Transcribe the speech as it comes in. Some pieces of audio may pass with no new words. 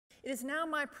It is now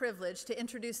my privilege to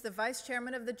introduce the Vice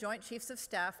Chairman of the Joint Chiefs of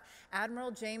Staff, Admiral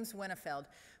James Winnefeld,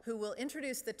 who will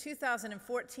introduce the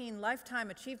 2014 Lifetime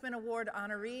Achievement Award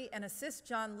honoree and assist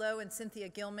John Lowe and Cynthia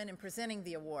Gilman in presenting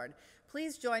the award.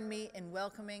 Please join me in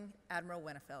welcoming Admiral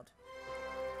Winnefeld.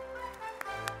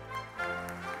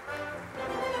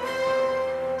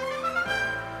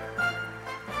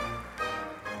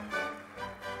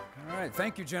 All right,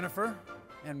 thank you, Jennifer.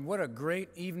 And what a great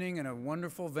evening and a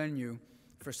wonderful venue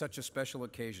for such a special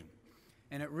occasion.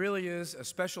 And it really is a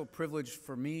special privilege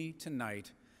for me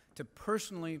tonight to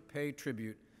personally pay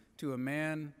tribute to a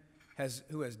man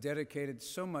who has dedicated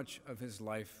so much of his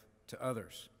life to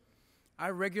others. I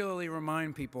regularly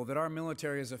remind people that our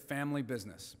military is a family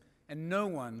business, and no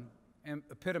one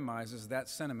epitomizes that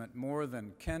sentiment more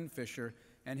than Ken Fisher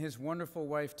and his wonderful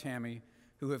wife, Tammy,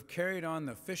 who have carried on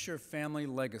the Fisher family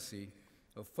legacy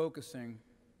of focusing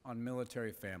on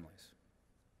military families.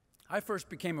 I first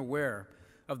became aware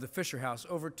of the Fisher House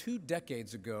over 2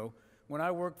 decades ago when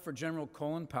I worked for General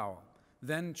Colin Powell,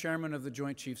 then Chairman of the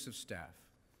Joint Chiefs of Staff.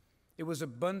 It was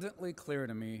abundantly clear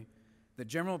to me that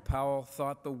General Powell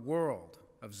thought the world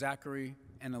of Zachary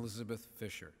and Elizabeth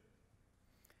Fisher.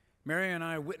 Mary and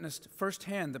I witnessed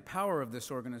firsthand the power of this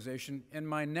organization in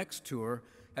my next tour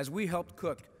as we helped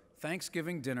cook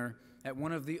Thanksgiving dinner at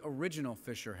one of the original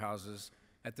Fisher houses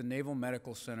at the Naval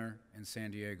Medical Center in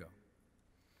San Diego.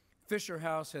 Fisher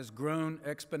House has grown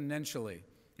exponentially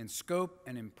in scope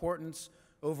and importance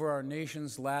over our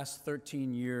nation's last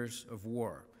 13 years of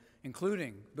war,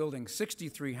 including building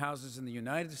 63 houses in the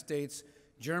United States,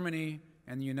 Germany,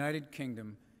 and the United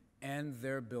Kingdom, and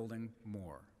they're building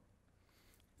more.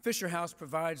 Fisher House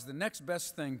provides the next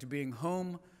best thing to being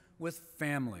home with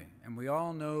family, and we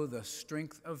all know the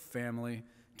strength of family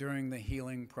during the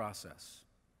healing process.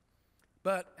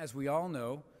 But, as we all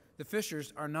know, the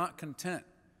Fishers are not content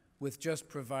with just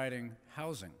providing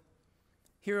housing.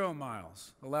 Hero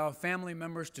Miles allow family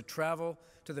members to travel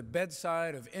to the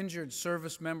bedside of injured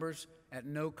service members at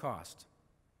no cost.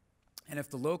 And if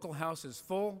the local house is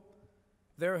full,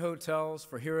 their Hotels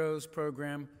for Heroes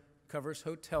program covers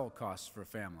hotel costs for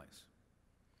families.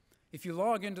 If you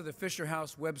log into the Fisher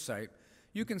House website,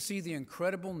 you can see the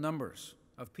incredible numbers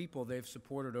of people they've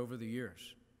supported over the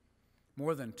years.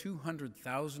 More than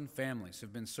 200,000 families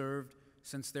have been served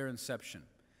since their inception,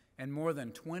 and more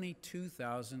than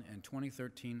 22,000 in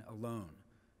 2013 alone.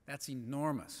 That's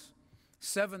enormous.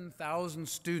 7,000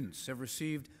 students have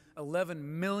received $11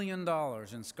 million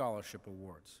in scholarship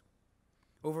awards.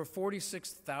 Over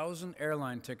 46,000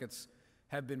 airline tickets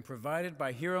have been provided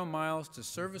by Hero Miles to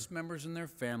service members and their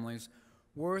families,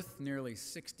 worth nearly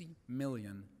 $60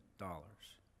 million.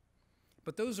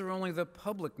 But those are only the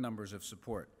public numbers of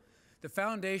support. The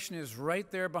foundation is right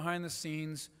there behind the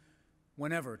scenes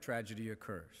whenever tragedy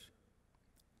occurs.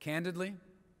 Candidly,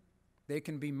 they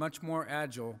can be much more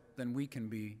agile than we can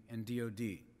be in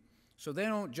DOD, so they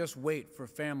don't just wait for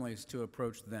families to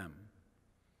approach them.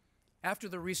 After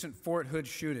the recent Fort Hood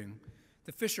shooting,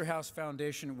 the Fisher House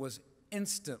Foundation was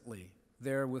instantly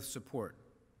there with support.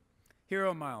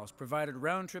 Hero Miles provided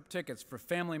round-trip tickets for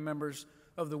family members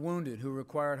of the wounded who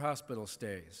required hospital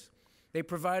stays. They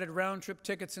provided round-trip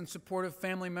tickets in support of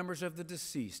family members of the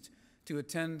deceased to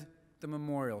attend the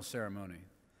memorial ceremony.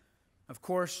 Of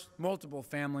course, multiple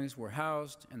families were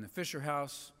housed in the Fisher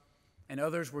House, and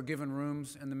others were given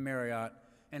rooms in the Marriott,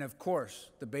 and of course,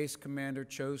 the base commander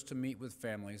chose to meet with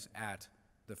families at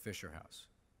the Fisher House.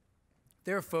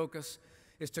 Their focus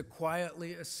is to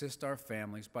quietly assist our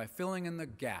families by filling in the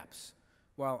gaps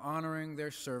while honoring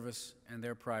their service and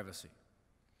their privacy.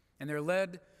 And they're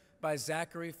led by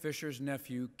Zachary Fisher's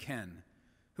nephew, Ken,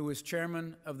 who is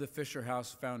chairman of the Fisher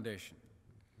House Foundation.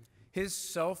 His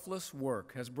selfless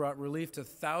work has brought relief to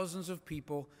thousands of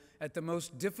people at the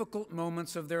most difficult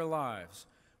moments of their lives,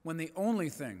 when the only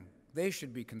thing they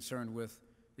should be concerned with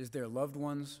is their loved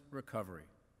one's recovery.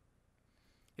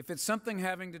 If it's something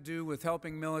having to do with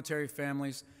helping military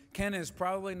families, Ken is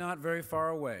probably not very far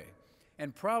away,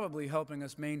 and probably helping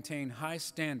us maintain high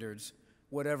standards,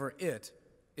 whatever it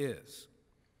is.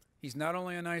 He's not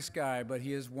only a nice guy, but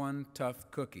he is one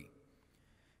tough cookie.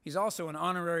 He's also an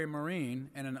honorary Marine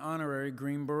and an honorary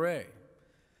Green Beret.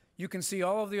 You can see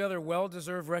all of the other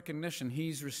well-deserved recognition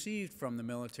he's received from the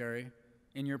military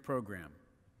in your program.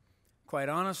 Quite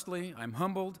honestly, I'm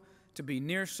humbled to be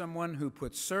near someone who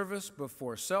puts service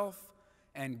before self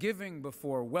and giving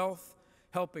before wealth,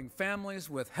 helping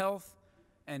families with health,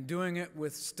 and doing it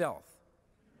with stealth.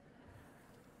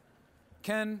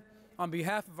 Ken, on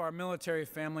behalf of our military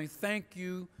family, thank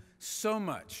you so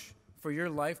much for your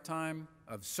lifetime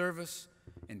of service,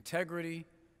 integrity,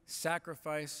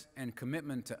 sacrifice, and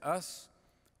commitment to us,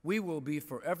 We will be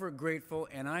forever grateful,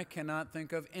 and I cannot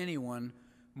think of anyone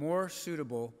more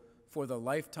suitable for the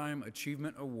Lifetime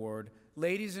Achievement Award.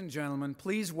 Ladies and gentlemen,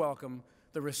 please welcome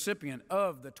the recipient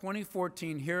of the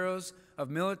 2014 Heroes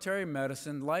of Military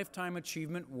Medicine Lifetime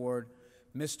Achievement Award,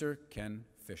 Mr. Ken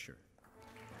Fisher.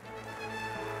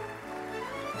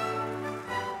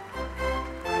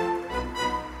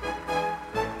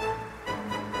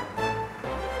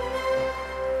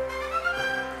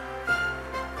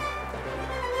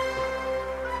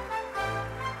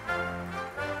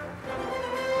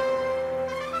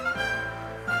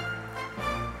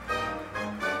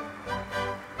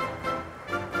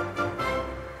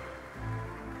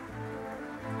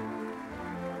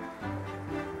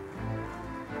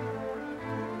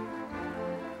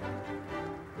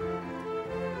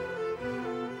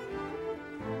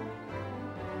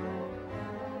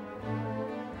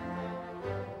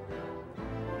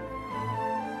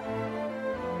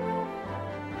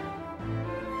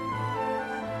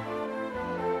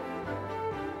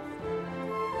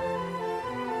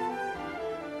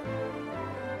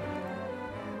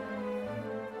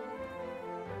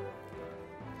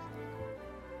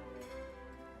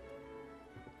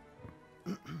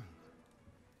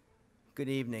 Good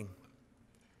evening.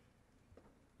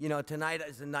 You know, tonight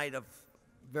is a night of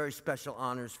very special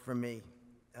honors for me,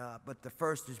 but the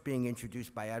first is being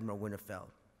introduced by Admiral Winnefeld.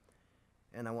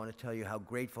 And I want to tell you how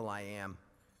grateful I am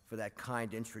for that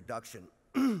kind introduction.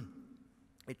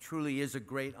 It truly is a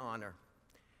great honor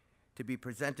to be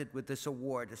presented with this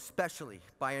award, especially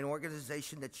by an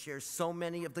organization that shares so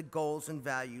many of the goals and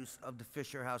values of the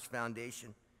Fisher House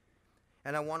Foundation.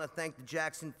 And I want to thank the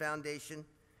Jackson Foundation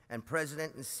and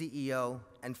President and CEO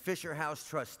and Fisher House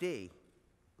trustee,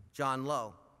 John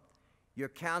Lowe. Your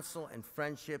counsel and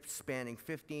friendship spanning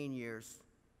 15 years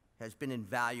has been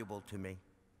invaluable to me,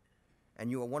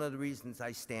 and you are one of the reasons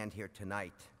I stand here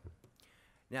tonight.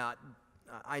 Now,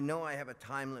 I know I have a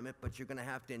time limit, but you're gonna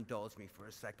have to indulge me for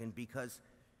a second, because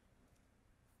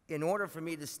in order for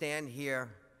me to stand here,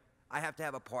 I have to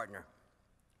have a partner.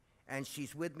 And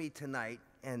she's with me tonight,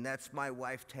 and that's my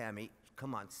wife, Tammy.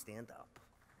 Come on, stand up.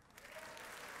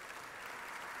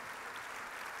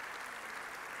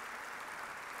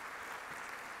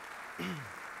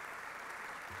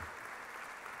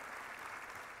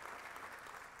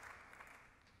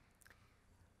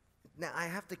 Now, I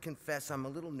have to confess, I'm a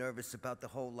little nervous about the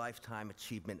whole lifetime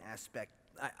achievement aspect.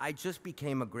 I just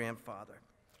became a grandfather.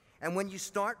 And when you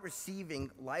start receiving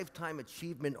lifetime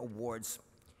achievement awards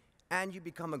and you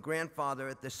become a grandfather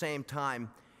at the same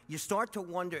time, you start to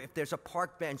wonder if there's a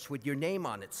park bench with your name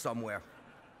on it somewhere.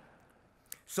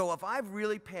 So if I've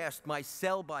really passed my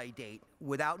sell-by date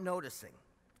without noticing,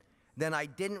 then I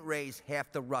didn't raise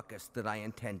half the ruckus that I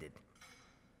intended.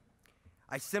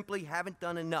 I simply haven't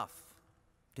done enough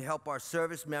to help our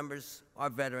service members, our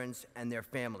veterans, and their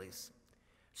families.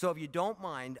 So if you don't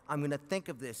mind, I'm going to think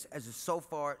of this as a so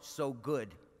far, so good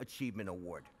achievement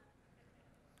award.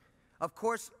 Of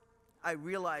course, I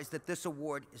realize that this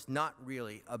award is not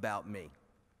really about me.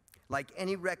 Like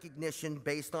any recognition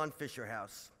based on Fisher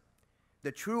House,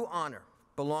 the true honor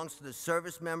belongs to the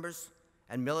service members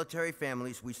and military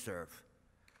families we serve.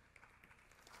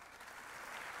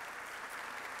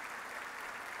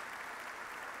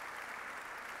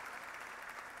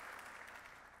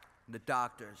 The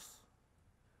doctors,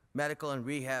 medical and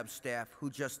rehab staff who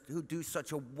do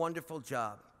such a wonderful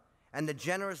job, and the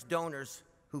generous donors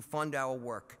who fund our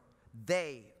work.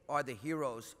 They are the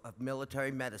heroes of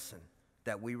military medicine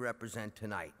that we represent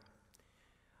tonight.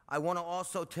 I want to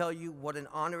also tell you what an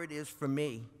honor it is for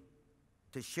me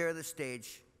to share the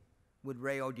stage with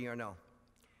Ray Odierno.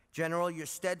 General, your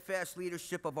steadfast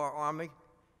leadership of our Army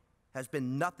has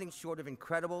been nothing short of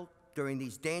incredible during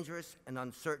these dangerous and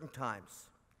uncertain times.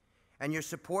 And your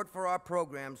support for our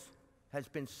programs has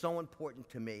been so important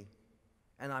to me,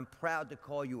 and I'm proud to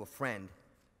call you a friend.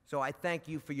 So I thank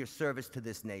you for your service to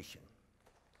this nation.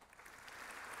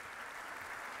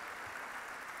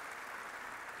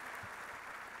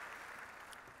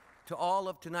 To all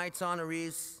of tonight's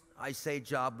honorees, I say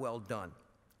job well done.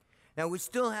 Now, we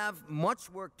still have much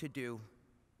work to do,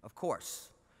 of course.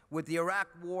 With the Iraq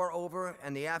War over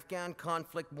and the Afghan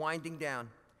conflict winding down,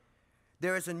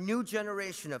 there is a new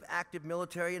generation of active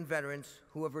military and veterans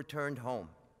who have returned home.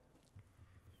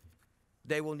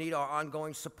 They will need our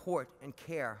ongoing support and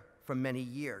care for many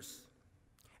years.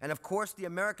 And of course, the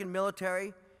American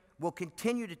military will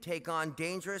continue to take on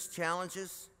dangerous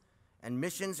challenges and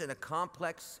missions in a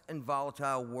complex and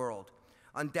volatile world.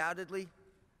 Undoubtedly,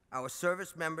 our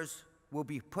service members will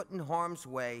be put in harm's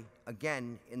way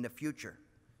again in the future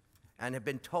and have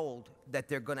been told that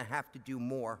they're going to have to do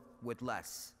more with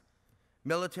less.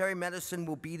 Military medicine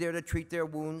will be there to treat their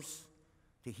wounds,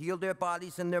 to heal their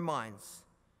bodies and their minds,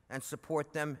 and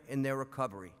support them in their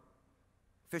recovery.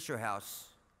 Fisher House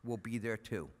will be there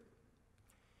too.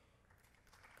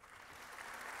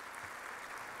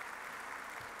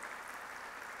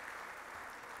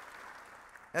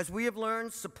 As we have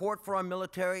learned, support for our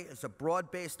military is a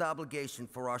broad-based obligation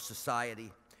for our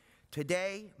society.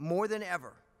 Today, more than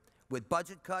ever, with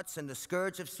budget cuts and the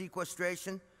scourge of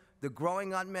sequestration, the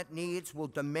growing unmet needs will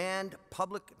demand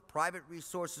public and private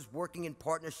resources working in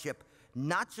partnership,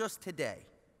 not just today,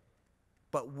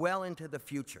 but well into the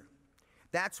future.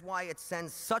 That's why it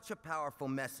sends such a powerful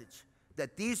message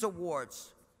that these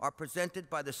awards are presented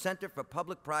by the Center for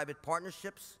Public-Private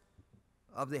Partnerships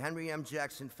of the Henry M.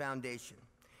 Jackson Foundation.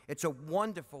 It's a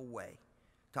wonderful way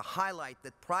to highlight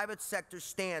that private sector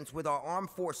stands with our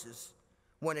armed forces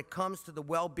when it comes to the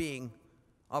well-being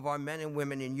of our men and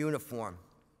women in uniform.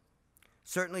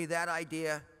 Certainly that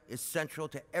idea is central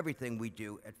to everything we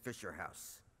do at Fisher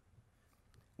House.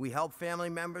 We help family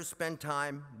members spend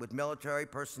time with military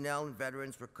personnel and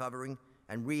veterans recovering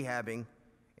and rehabbing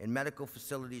in medical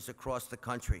facilities across the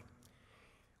country.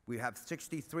 We have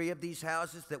 63 of these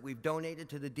houses that we've donated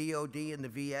to the DoD and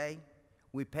the VA.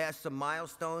 We passed some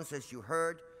milestones, as you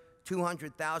heard,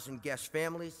 200,000 guest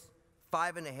families,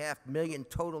 5.5 million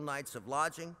total nights of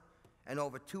lodging, and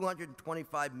over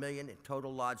 $225 million in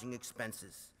total lodging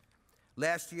expenses.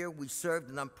 Last year, we served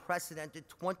an unprecedented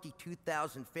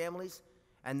 22,000 families,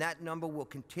 and that number will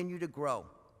continue to grow.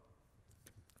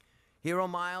 Hero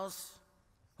Miles,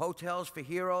 Hotels for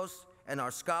Heroes, and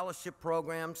our scholarship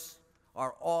programs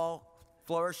are all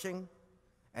flourishing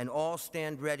and all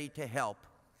stand ready to help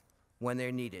when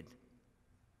they're needed.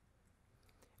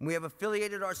 We have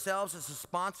affiliated ourselves as a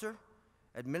sponsor,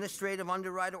 administrative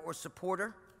underwriter, or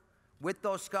supporter with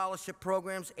those scholarship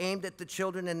programs aimed at the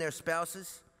children and their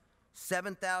spouses.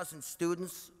 7,000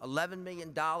 students, $11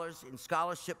 million in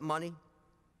scholarship money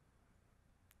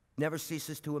never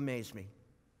ceases to amaze me.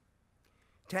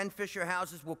 10 Fisher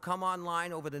houses will come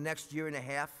online over the next year and a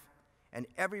half, and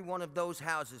every one of those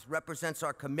houses represents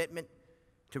our commitment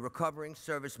to recovering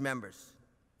service members.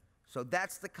 So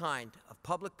that's the kind of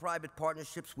public-private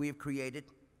partnerships we have created.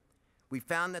 We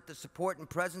found that the support and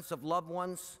presence of loved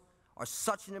ones are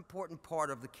such an important part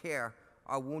of the care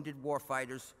our wounded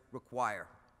warfighters require.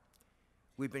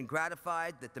 We've been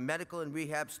gratified that the medical and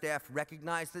rehab staff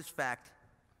recognize this fact,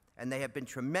 and they have been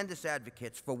tremendous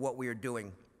advocates for what we are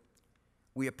doing.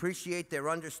 We appreciate their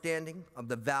understanding of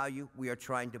the value we are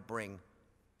trying to bring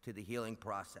to the healing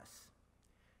process.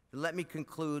 Let me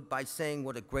conclude by saying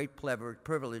what a great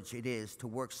privilege it is to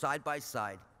work side by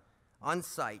side, on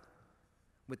site,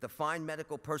 with the fine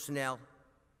medical personnel,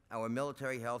 our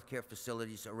military health care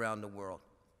facilities around the world.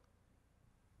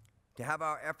 To have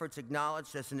our efforts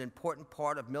acknowledged as an important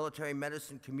part of military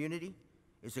medicine community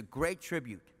is a great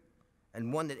tribute,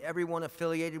 and one that everyone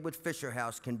affiliated with Fisher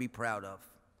House can be proud of.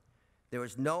 There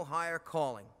is no higher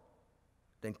calling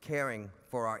than caring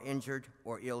for our injured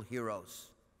or ill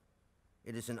heroes.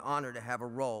 It is an honor to have a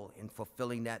role in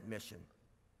fulfilling that mission.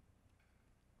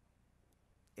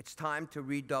 It's time to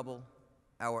redouble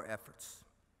our efforts.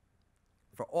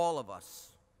 For all of us,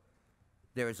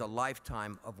 there is a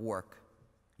lifetime of work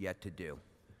yet to do.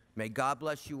 May God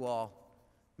bless you all.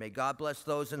 May God bless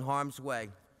those in harm's way.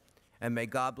 And may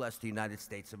God bless the United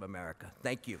States of America.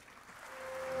 Thank you.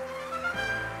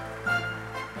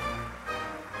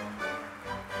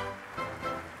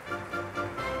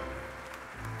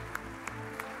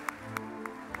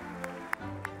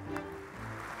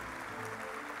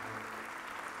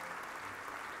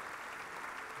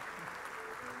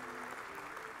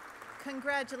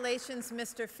 Congratulations,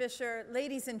 Mr. Fisher.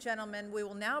 Ladies and gentlemen, we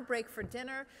will now break for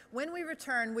dinner. When we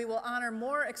return, we will honor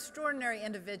more extraordinary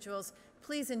individuals.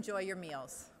 Please enjoy your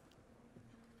meals.